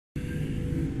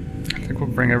think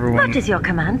we'll bring everyone... What is your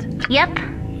command? Yep.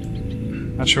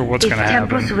 Not sure what's going to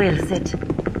happen. If Tempus wills it.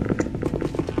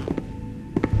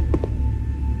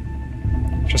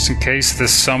 Just in case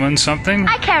this summons something?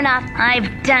 I care not.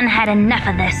 I've done had enough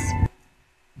of this.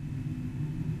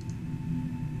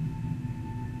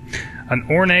 An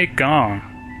ornate gong.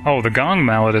 Oh, the gong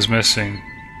mallet is missing.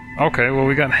 Okay, well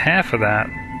we got half of that,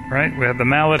 right? We have the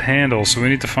mallet handle, so we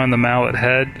need to find the mallet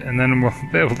head, and then we'll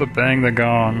be able to bang the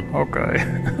gong. Okay.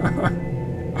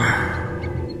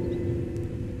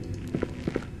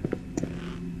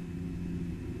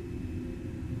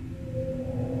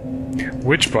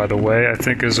 Which, by the way, I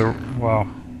think is a... well...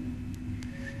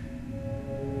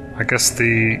 I guess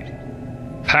the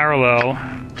parallel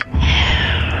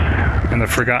in the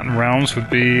Forgotten Realms would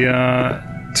be to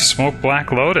smoke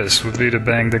Black Lotus, would be to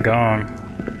bang the gong.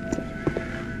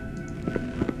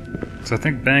 So I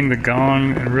think bang the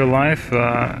gong in real life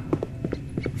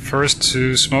refers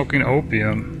to smoking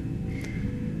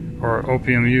opium, or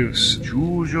opium use.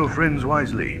 Choose your friends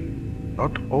wisely.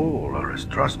 Not all are as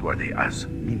trustworthy as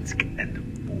Minsk and Fu.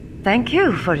 Thank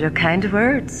you for your kind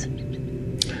words.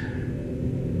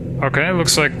 Okay,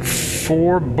 looks like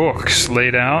 4 books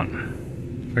laid out.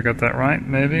 If I got that right,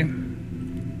 maybe.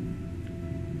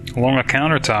 Along a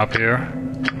countertop here.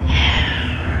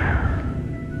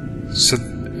 So,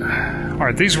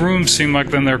 alright, these rooms seem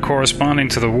like then they're corresponding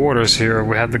to the waters here.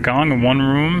 We had the gong in one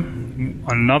room.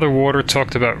 Another water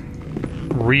talked about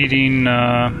reading...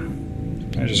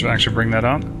 I just actually bring that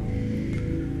up.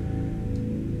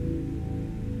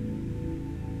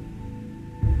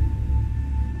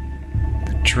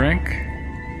 The drink.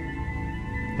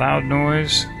 Loud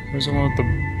noise. Where's the one with the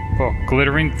book?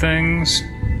 Glittering things.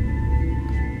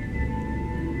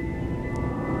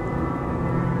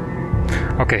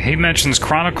 Okay, he mentions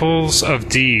Chronicles of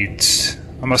Deeds.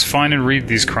 I must find and read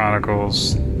these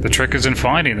chronicles. The trick is in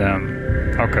finding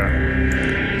them. Okay.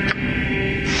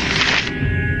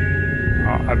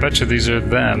 I bet you these are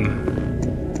them.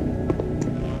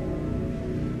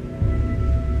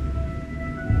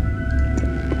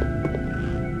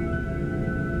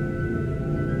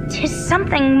 There's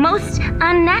something most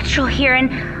unnatural here,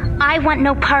 and I want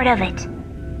no part of it.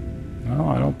 Oh,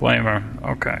 I don't blame her.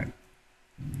 Okay.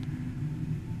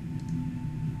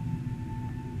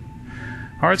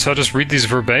 Alright, so I'll just read these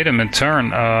verbatim in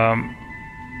turn.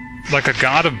 Like a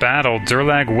god of battle,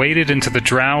 Durlag waded into the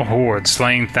drow horde,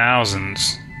 slaying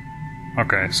thousands.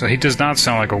 Okay, so he does not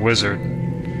sound like a wizard.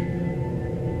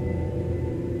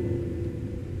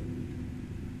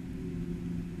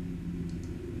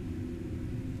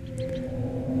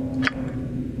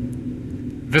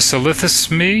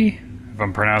 Visalithusme, if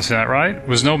I'm pronouncing that right,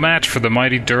 was no match for the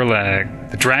mighty Durlag.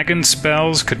 The dragon's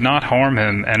spells could not harm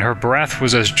him, and her breath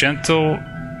was as gentle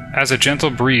as a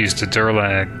gentle breeze to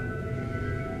Durlag.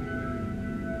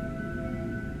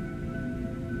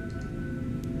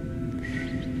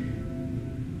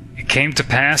 It came to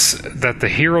pass that the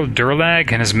hero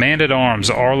Durlag and his man-at-arms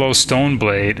Arlo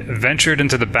Stoneblade ventured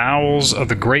into the bowels of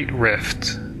the Great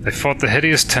Rift. They fought the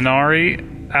hideous Tanari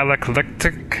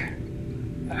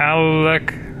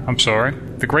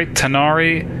the great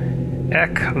Tanari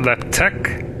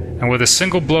Ekleptek, and with a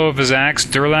single blow of his axe,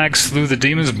 Durlag slew the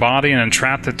demon's body and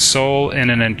entrapped its soul in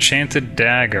an enchanted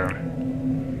dagger.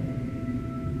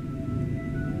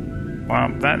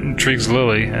 Wow, that intrigues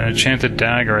Lilly. An enchanted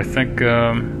dagger, I think,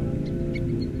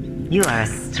 You are a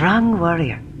strong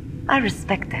warrior. I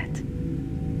respect that.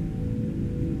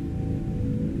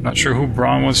 Not sure who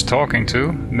Braun was talking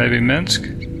to. Maybe Minsk?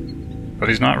 But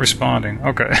he's not responding.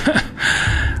 Okay.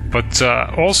 But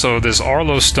also, this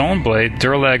Arlo Stoneblade,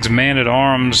 Durlag's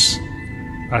man-at-arms,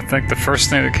 I think the first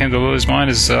thing that came to Lily's mind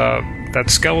is that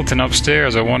skeleton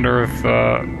upstairs. I wonder if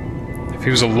he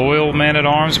was a loyal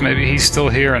man-at-arms, maybe he's still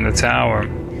here in the tower.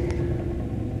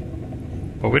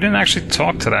 But we didn't actually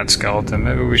talk to that skeleton.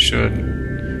 Maybe we should.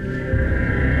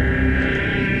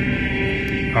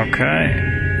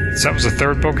 Okay. So that was the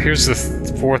 3rd book. Here's the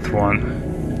 4th one.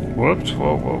 Whoops.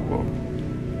 Whoa.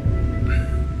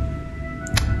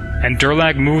 And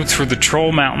Durlag moved through the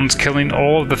Troll Mountains, killing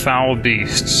all of the foul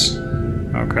beasts.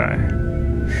 Okay.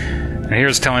 And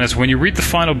here's telling us, when you read the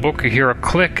final book, you hear a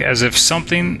click as if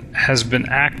something has been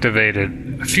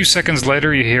activated. A few seconds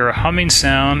later, you hear a humming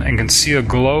sound and can see a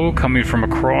glow coming from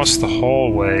across the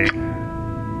hallway.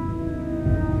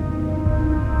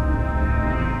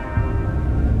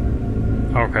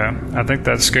 Okay. I think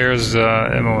that scares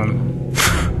Imoen.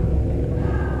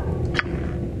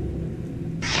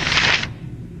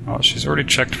 Oh, she's already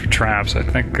checked for traps. I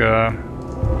think,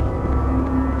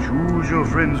 Choose your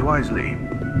friends wisely.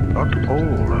 Not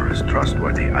all are as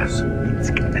trustworthy as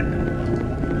Minsk and...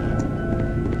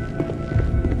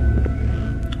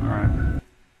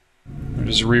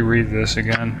 just reread this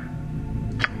again.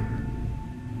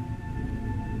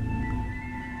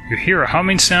 You hear a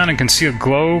humming sound and can see a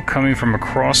glow coming from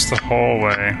across the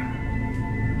hallway.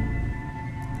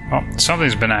 Oh,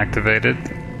 something's been activated.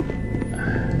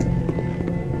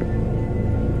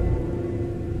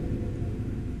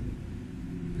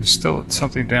 There's still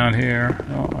something down here.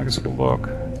 Oh, I guess we'll look.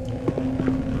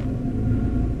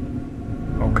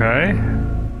 Okay.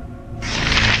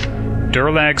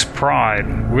 Durlag's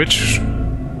Pride, which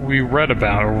we read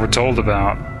about, or were told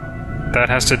about. That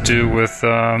has to do with,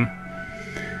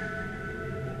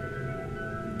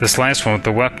 this last one with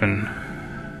the weapon.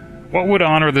 What would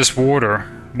honor this warder?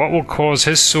 What will cause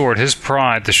his sword, his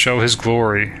pride, to show his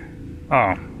glory?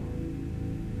 Oh.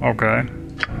 Okay.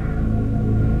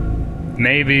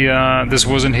 Maybe, this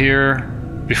wasn't here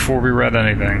before we read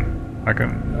anything. I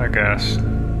guess.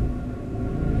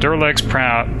 Durlag's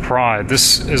Pride.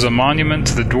 This is a monument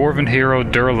to the dwarven hero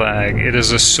Durlag. It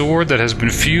is a sword that has been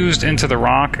fused into the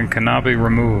rock and cannot be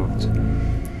removed.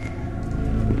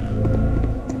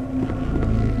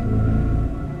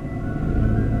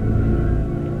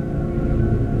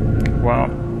 Well,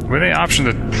 with the option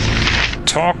to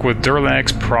talk with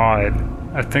Durlag's Pride.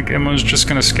 I think Imoen's just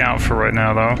gonna scout for right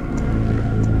now, though.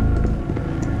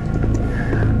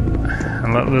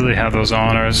 And let Lilly have those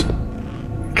honors.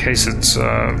 In case it's,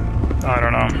 I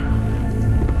don't know.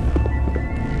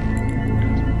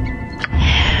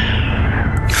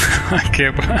 I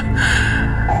can't...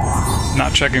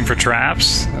 Not checking for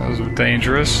traps. That was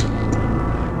dangerous.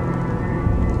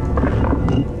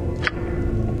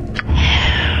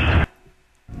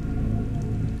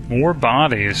 More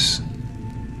bodies.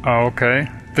 Oh, okay.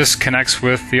 This connects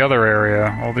with the other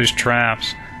area. All these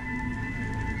traps.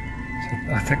 So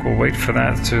I think we'll wait for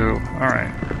that too.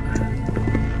 Alright.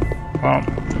 Well.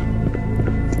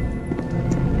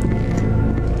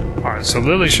 Alright, so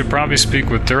Lilly should probably speak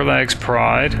with Durlag's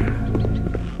Pride.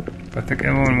 I think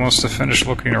Imoen wants to finish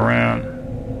looking around.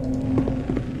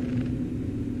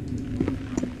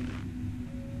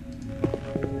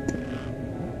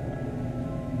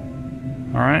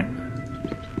 Alright.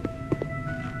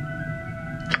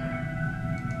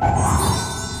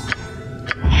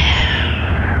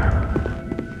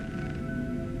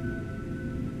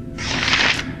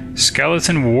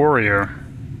 Skeleton Warrior.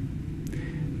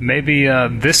 Maybe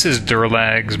this is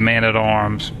Durlag's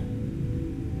man-at-arms.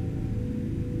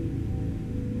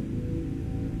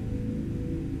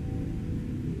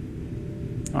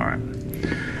 Alright.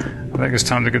 I think it's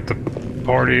time to get the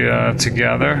party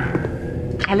together.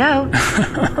 Hello?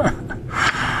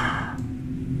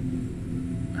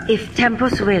 If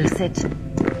Tempus wills it.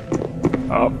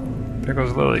 Oh, there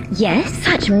goes Lilly. Yes,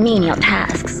 such menial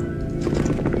tasks.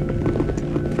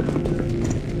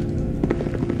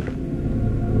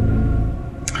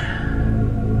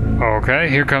 Okay,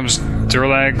 here comes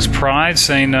Durlag's Pride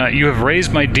saying, you have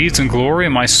raised my deeds in glory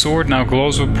and my sword now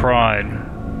glows with pride.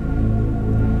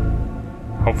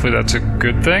 Hopefully that's a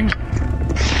good thing.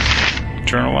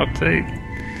 Journal update.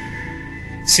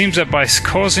 Seems that by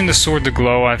causing the sword to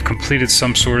glow, I've completed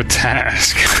some sort of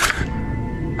task.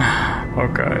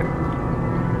 Okay.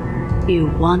 You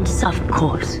once, of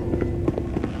course.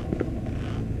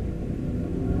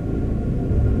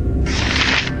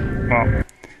 Well.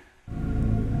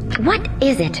 What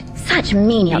is it? Such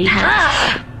menial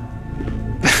tasks.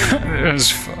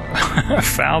 There's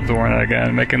Baldur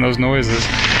again, making those noises.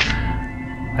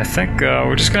 I think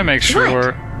we're just gonna make sure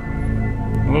we're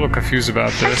a little confused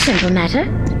about this. A simple matter.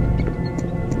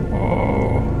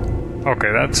 Oh.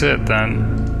 Okay, that's it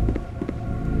then.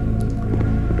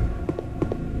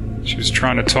 She was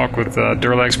trying to talk with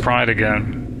Durlag's Pride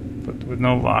again, but with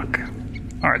no luck.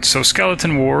 Alright, so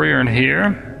Skeleton Warrior in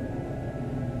here.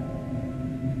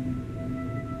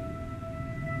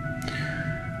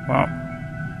 Well.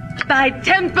 By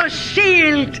Tempus'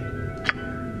 shield!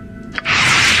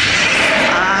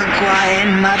 Agua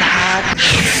en Madhat.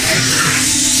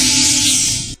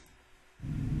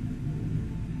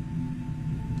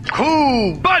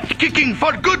 Cool! Butt kicking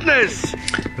for goodness!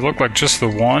 It looked like just the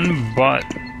one, but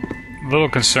a little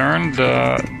concerned,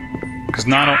 because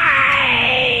not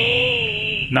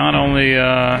only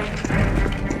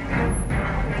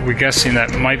we guessing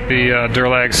that might be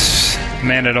Durlag's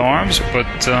man-at-arms,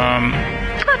 but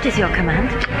What is your command?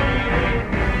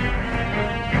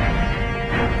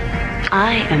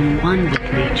 I am one with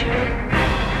nature.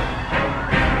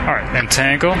 alright,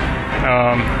 entangle.